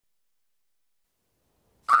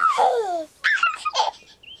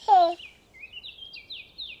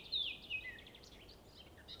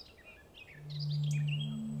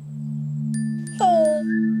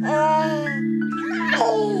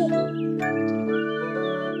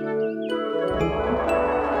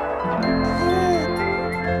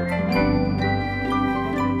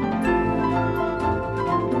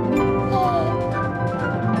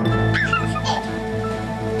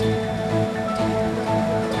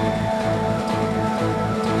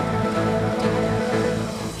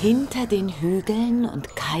Hinter den Hügeln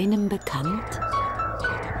und keinem bekannt,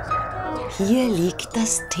 hier liegt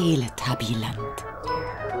das Teletubbyland.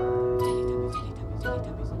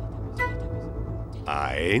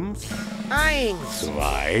 1, 1,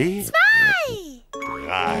 2,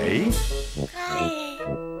 3,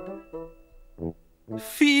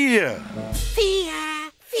 4. 4.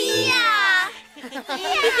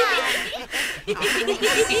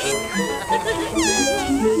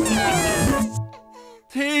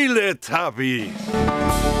 Teletubbies.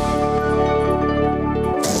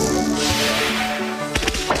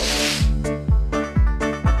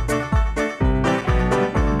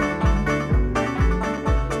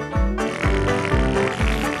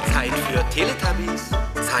 Zeit für Teletubbies,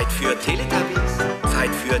 Zeit für Teletubbies,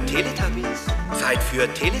 Zeit für Teletubbies, Zeit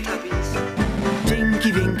für Teletubbies.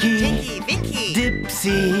 Tinky Winky, Tinky Winky,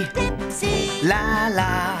 Dipsy, Dipsy,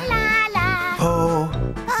 Lala, Lala, Po,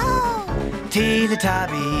 oh,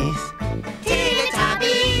 Teletubbies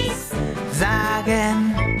Teletubbies,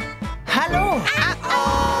 sagen Hallo.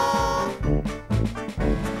 oh,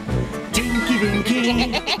 Tinky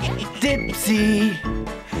Winky, Dipsy,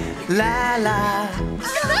 Lala,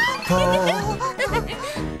 Po,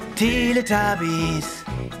 Teletubbies.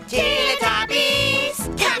 Teletubbies,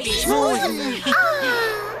 Tubbies schmusen.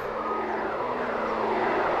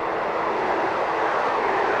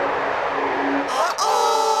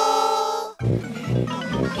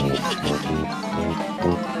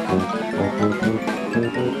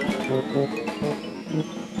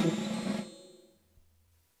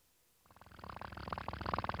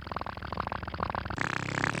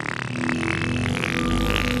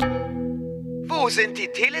 Wo sind die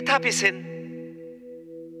Teletubbies hin?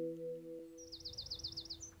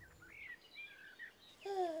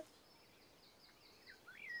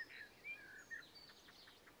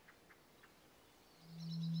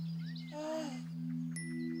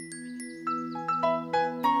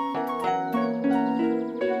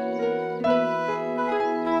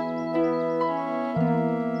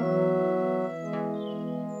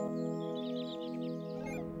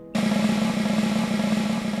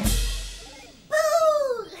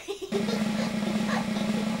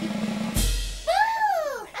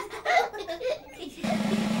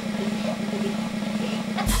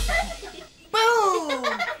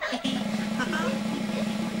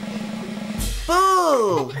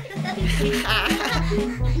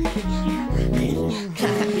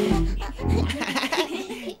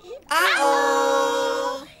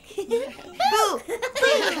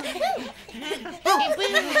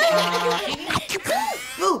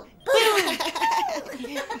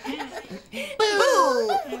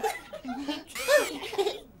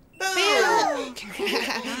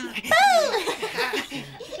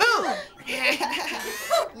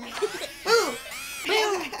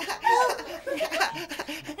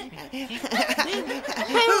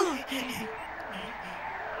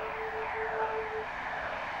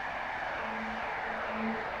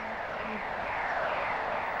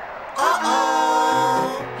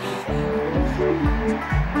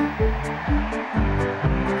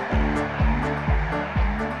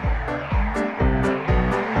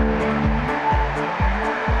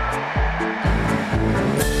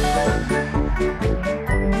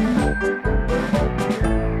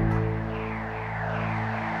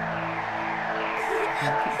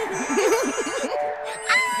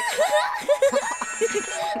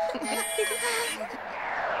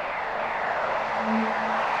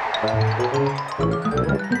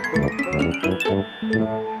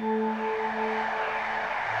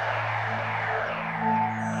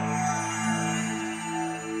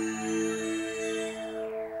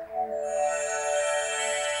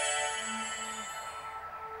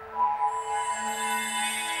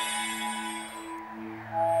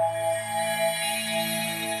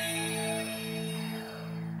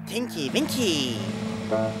 Tinky Winky,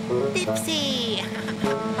 Dipsy,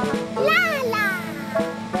 Lala,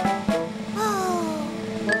 oh,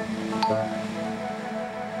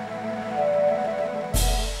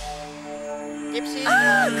 Dipsy,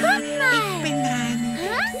 oh, guck mal, ich bin dran.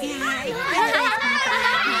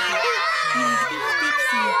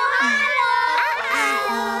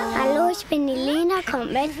 Hallo, ich bin die Lena,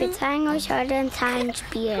 kommt mit, wir zeigen euch heute ein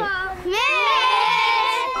Zahlenspiel. Mit!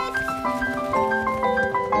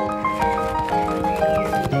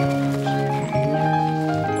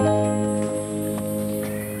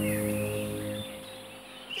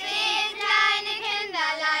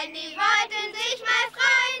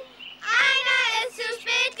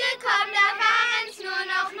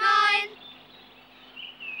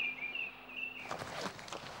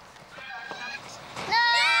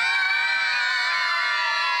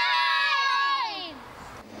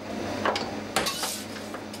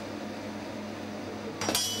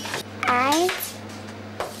 Eins,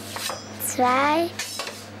 zwei,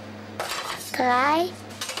 drei,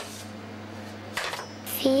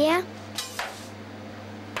 vier,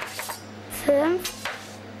 fünf,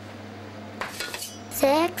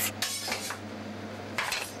 sechs,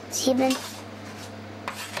 sieben,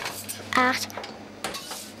 acht,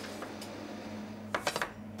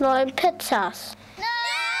 neun Pizzas.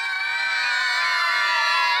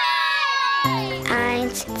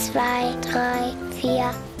 Eins, zwei, drei,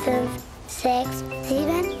 vier, fünf, sechs,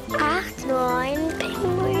 sieben, acht, neun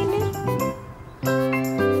Pinguine.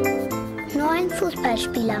 9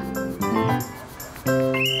 Fußballspieler. 1,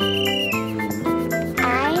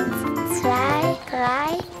 2,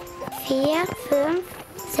 3, 4, 5,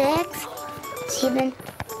 6, 7,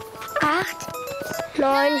 8,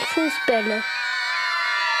 9 Fußbälle.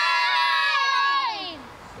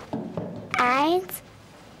 1,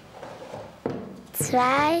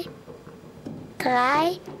 2,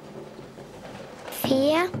 3,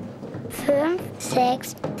 4, 5,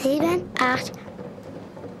 6, 7, 8,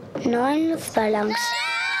 9 Luftballons.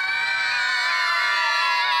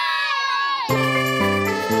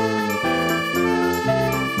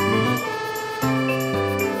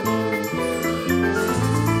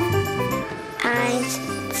 Eins,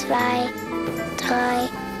 zwei, drei,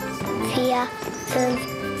 vier, fünf,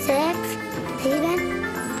 sechs, sieben,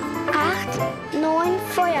 8, 9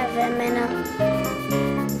 Feuerwehrmänner.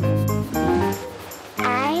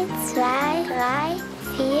 1, 2, 3,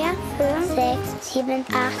 4, 5, 6, 7,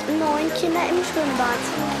 8, 9 Kinder im Schwimmbad.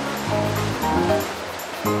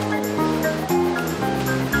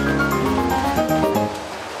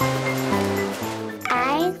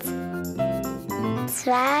 1,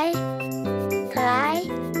 2, 3,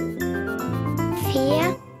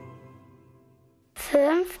 4,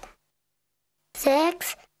 5,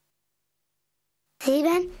 6,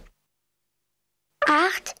 7,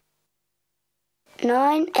 8,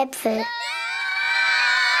 9 Äpfel.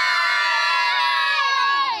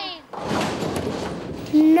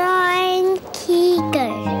 9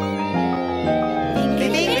 Kegel.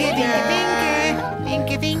 Winke, winke,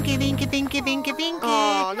 winke, winke, winke, winke, winke.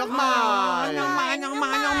 Oh, nochmal.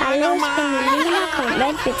 Hallo, ich bin die Lena, kommt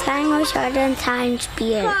mit, wir zeigen euch heute ein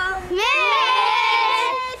Zahlenspiel.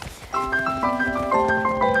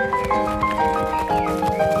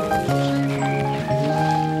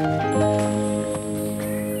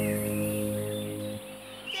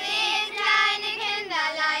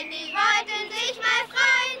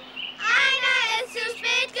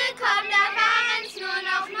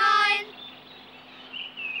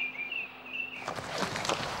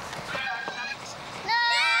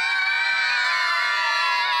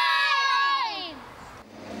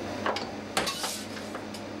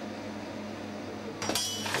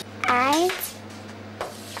 Eins,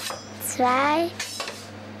 zwei,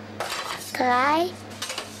 drei,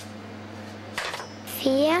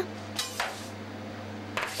 vier,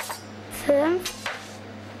 fünf,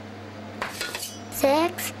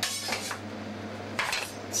 sechs,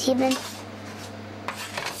 sieben,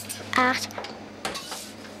 8,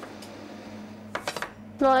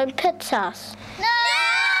 9 Pizzas.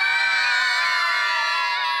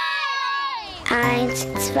 1,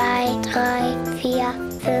 2, 3, 4,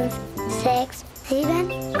 5, 6, 7,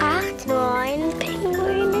 8, 9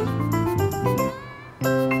 Pinguine.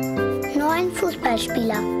 9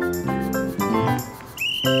 Fußballspieler.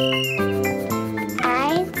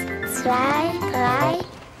 1, 2, 3,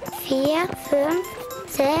 4, 5,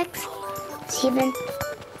 6, 7,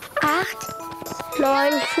 8,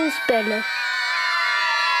 9 Fußbälle.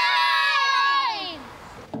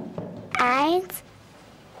 1,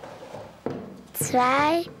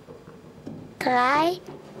 2, 3,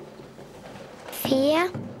 4,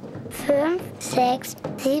 5, 6,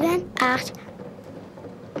 7, 8,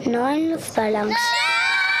 9 Luftballons.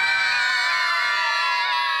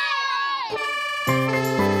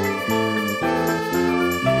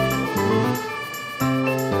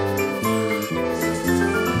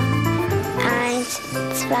 Eins,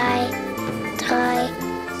 zwei, drei,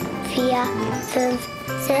 vier, fünf,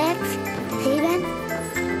 sechs, sieben,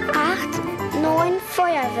 8,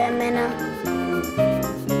 Feuerwehrmänner.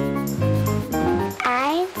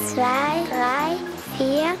 1, 2, 3,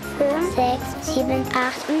 4, 5, 6, 7,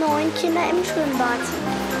 8, 9 Kinder im Schwimmbad.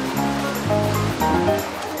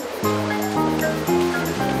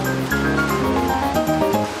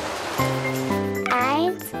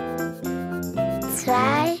 1,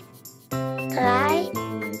 2, 3,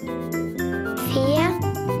 4,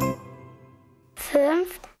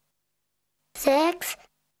 5, 6,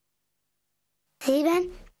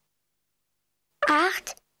 7,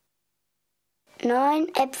 8, 9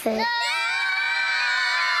 Äpfel.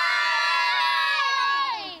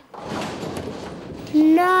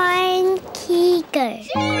 Neun Kegel.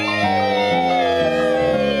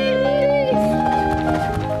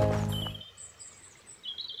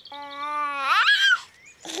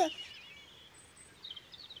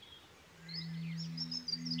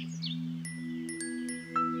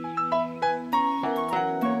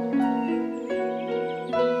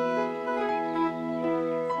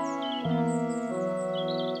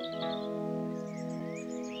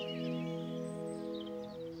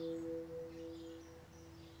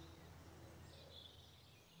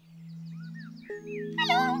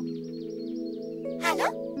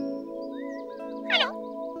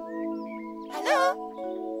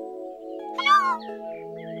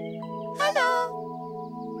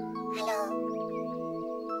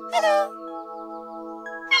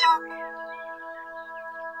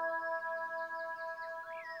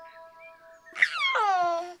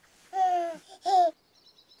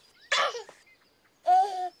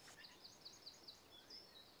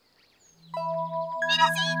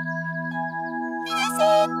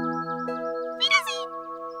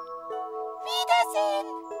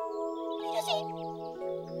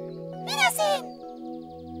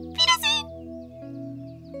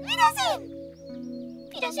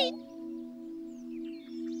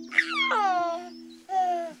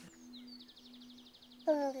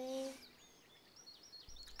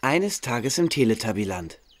 Eines Tages im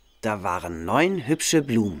Teletubbyland. Da waren 9 hübsche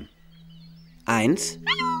Blumen. 1,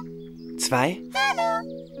 2,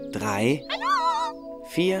 3,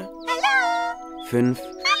 4, 5,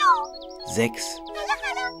 6,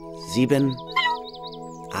 7,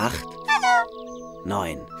 8,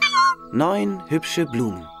 9. 9 hübsche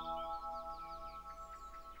Blumen.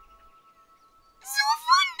 So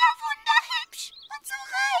wunderhübsch und so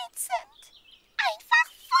reizend. Einfach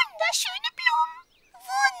wunderschöne Blumen.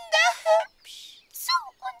 Wunderhübsch. So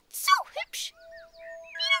und so hübsch.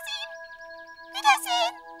 Wiedersehen.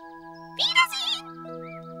 Wiedersehen. Wiedersehen.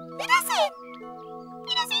 Wiedersehen.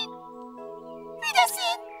 Wiedersehen.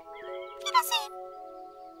 Wiedersehen. Wiedersehen.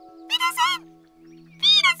 Wiedersehen.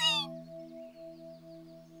 Wiedersehen.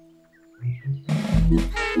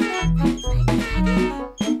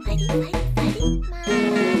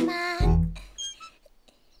 Mann.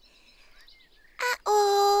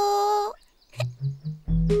 Oh.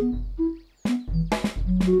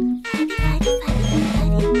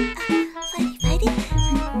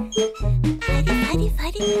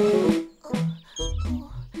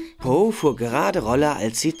 Po fuhr gerade Roller,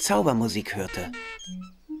 als sie Zaubermusik hörte.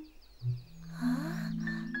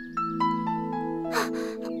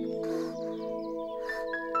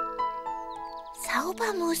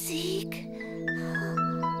 Zaubermusik.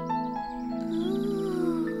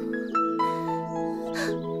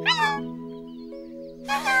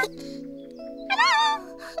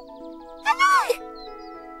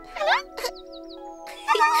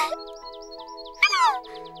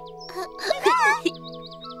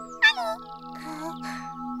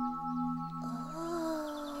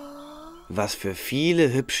 Was für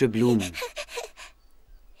viele hübsche Blumen.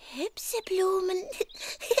 Hübsche Blumen. Ja,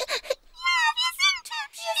 wir sind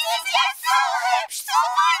hübsch. Wir sind ja so hübsch, so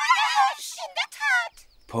wunderhübsch. In der Tat.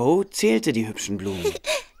 Po zählte die hübschen Blumen.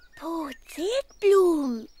 Po zählt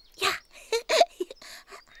Blumen. Ja.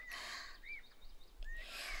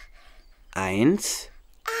 1,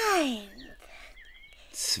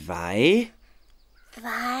 2,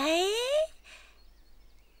 3,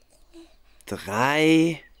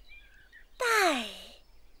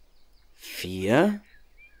 4,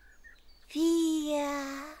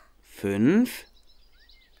 5,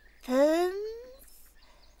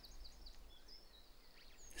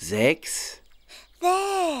 6,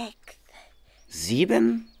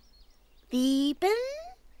 7,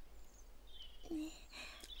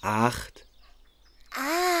 8,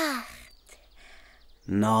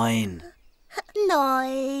 9.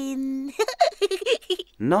 9.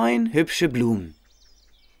 9 hübsche Blumen.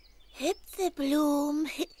 Hübsche Blumen.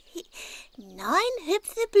 9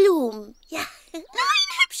 hübsche Blumen. Ja. 9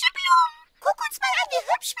 hübsche Blumen. Guck uns mal an, wie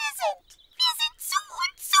hübsch wir sind. Wir sind so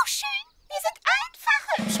und so schön. Wir sind einfach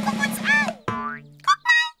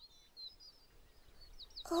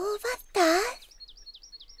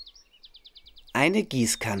Eine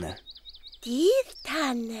Gießkanne.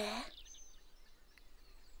 Gießkanne.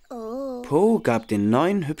 Oh. Po gab den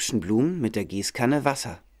 9 hübschen Blumen mit der Gießkanne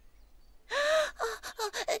Wasser.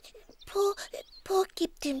 Po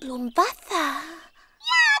gibt den Blumen Wasser.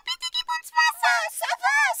 Ja, bitte gib uns Wasser.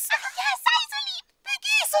 Wasser. Ja, sei so lieb.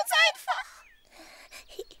 Begieß uns einfach.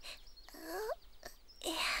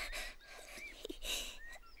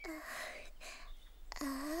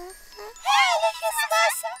 Herrliches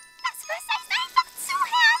Wasser. Das Wasser ist einfach zu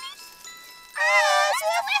herrlich. So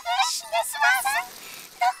erfrischendes Wasser.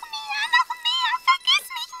 Noch mehr. Vergiss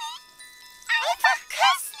mich nicht. Einfach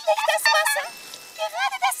köstlich, das Wasser.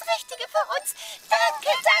 Gerade das Richtige für uns.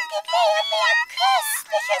 Danke, mehr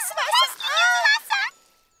köstliches Wasser.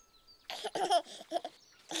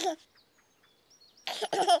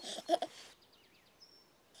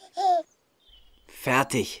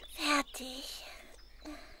 Fertig.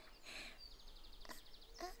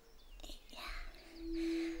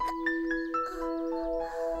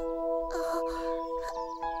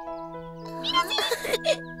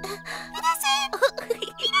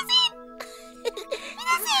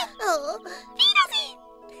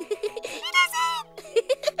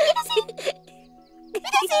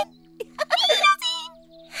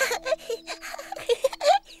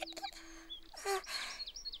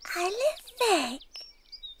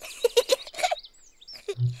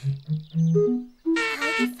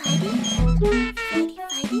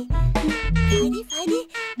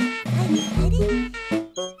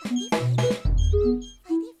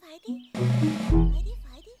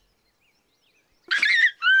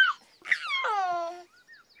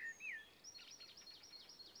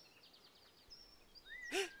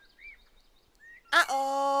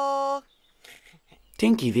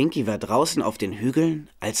 Tinky Winky war draußen auf den Hügeln,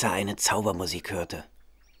 als er eine Zaubermusik hörte.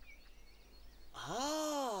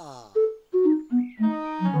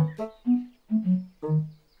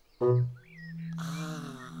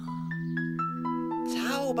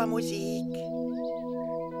 Zaubermusik.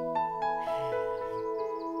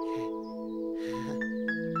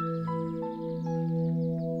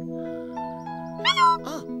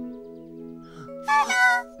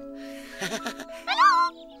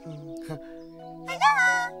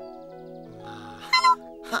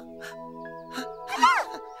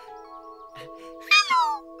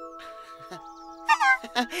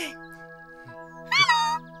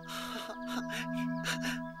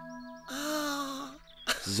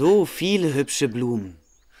 So viele hübsche Blumen.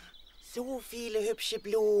 So viele hübsche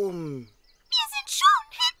Blumen. Wir sind schon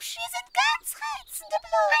hübsch, wir sind ganz reizende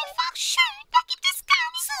Blumen. Einfach schön, da gibt es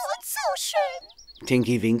gar nicht so schön.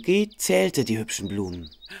 Tinky Winky zählte die hübschen Blumen.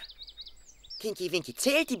 Tinky Winky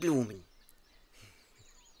zählt die Blumen.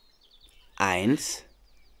 1,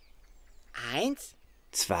 1,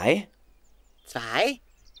 2, 2,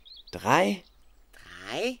 3,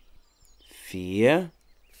 3, 4,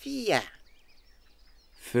 4,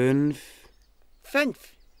 5, 5,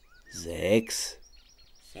 6,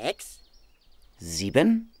 6,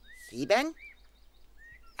 7, 7,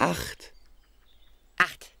 8,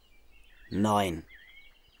 8, 9.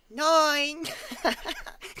 9.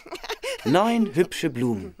 9 hübsche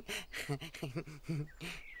Blumen.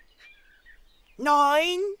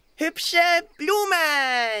 9 hübsche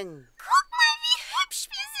Blumen. Guck mal, wie hübsch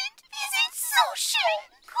wir sind. Wir sind so schön.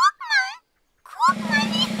 Guck mal,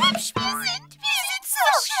 wie hübsch wir sind. Wir sind so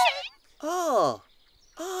schön. Oh.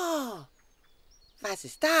 Was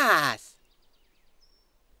ist das?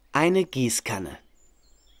 Eine Gießkanne.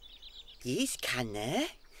 Gießkanne?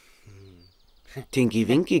 Tinky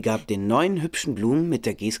Winky gab den 9 hübschen Blumen mit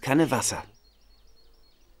der Gießkanne Wasser.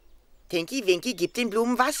 Tinky Winky gibt den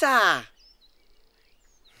Blumen Wasser.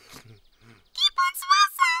 Gib uns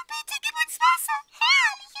Wasser, bitte gib uns Wasser.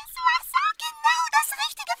 Herrliches Wasser. Genau das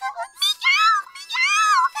Richtige für uns. Mich auch.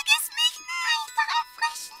 Vergiss mich nicht. Einfach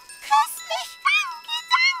erfrischend. Köstlich.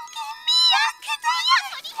 Danke. Mehr. Danke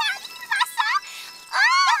für die herrlichen Wasser.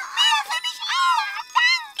 Noch mehr für mich auch.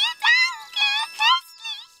 Danke.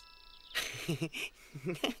 Köstlich.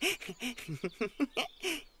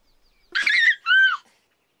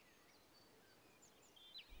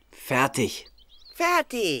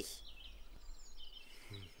 Fertig.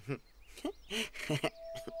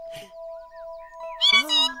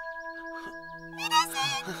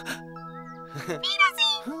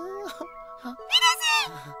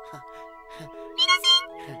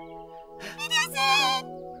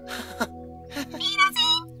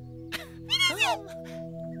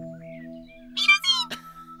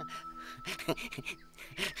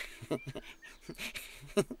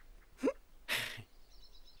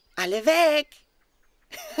 Alle weg.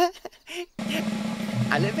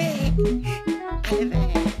 Alle weg.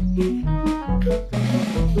 Alle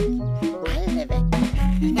weg.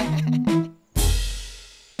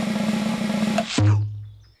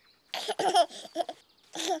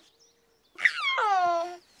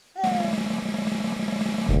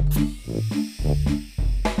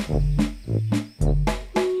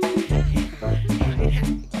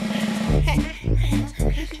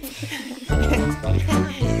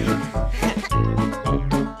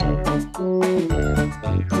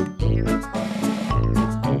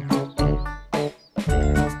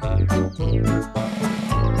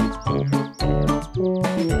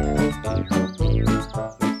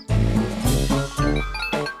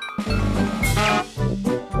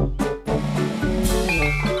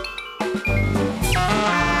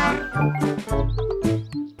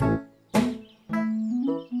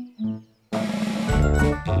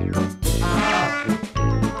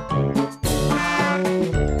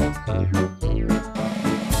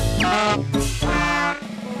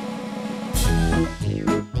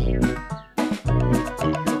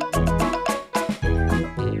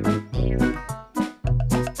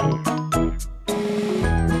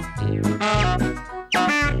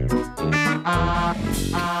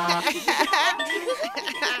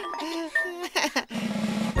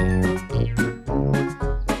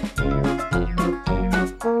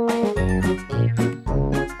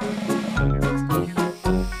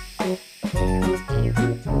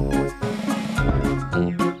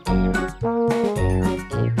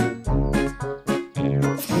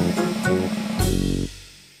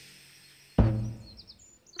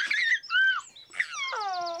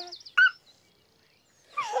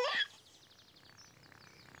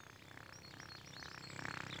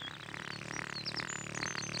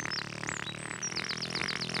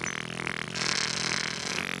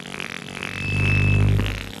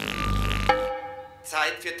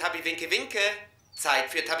 Zeit für Tabby Winke Winke. Zeit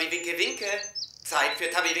für Tabby Winke Winke. Zeit für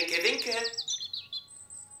Tabby Winke Winke.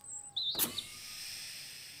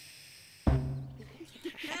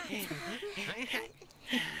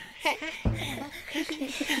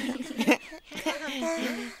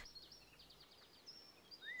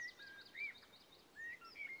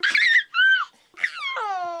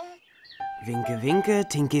 Winke, winke,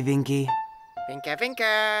 Tinky Winky. Winke,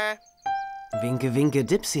 winke. Winke, winke,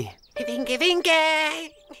 Dipsy. Winke, winke.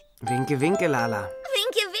 Winke, winke, Lala.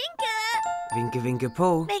 Winke, winke. Winke, winke,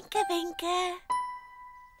 Po. Winke, winke.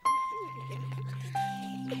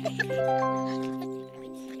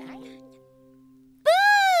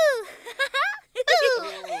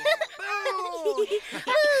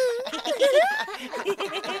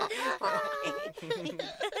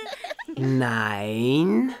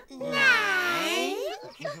 Nein. Nein.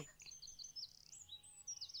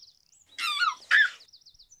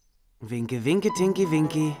 Winke, winke, Tinky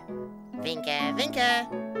Winky. Winke, winke.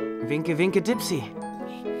 Winke, winke, Dipsy.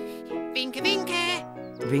 Winke, winke.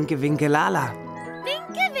 Winke, winke, Lala.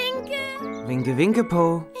 Winke, winke. Winke, winke,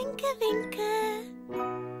 Po. Winke, winke.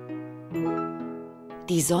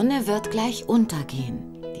 Die Sonne wird gleich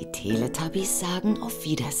untergehen. Die Teletubbies sagen auf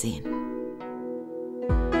Wiedersehen.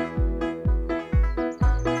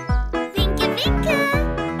 Winke, winke.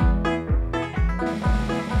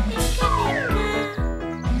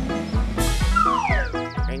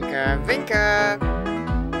 Winke, winke.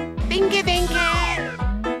 Winke, winke.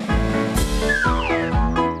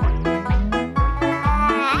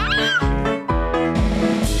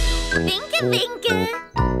 Winke, winke. Winke, winke.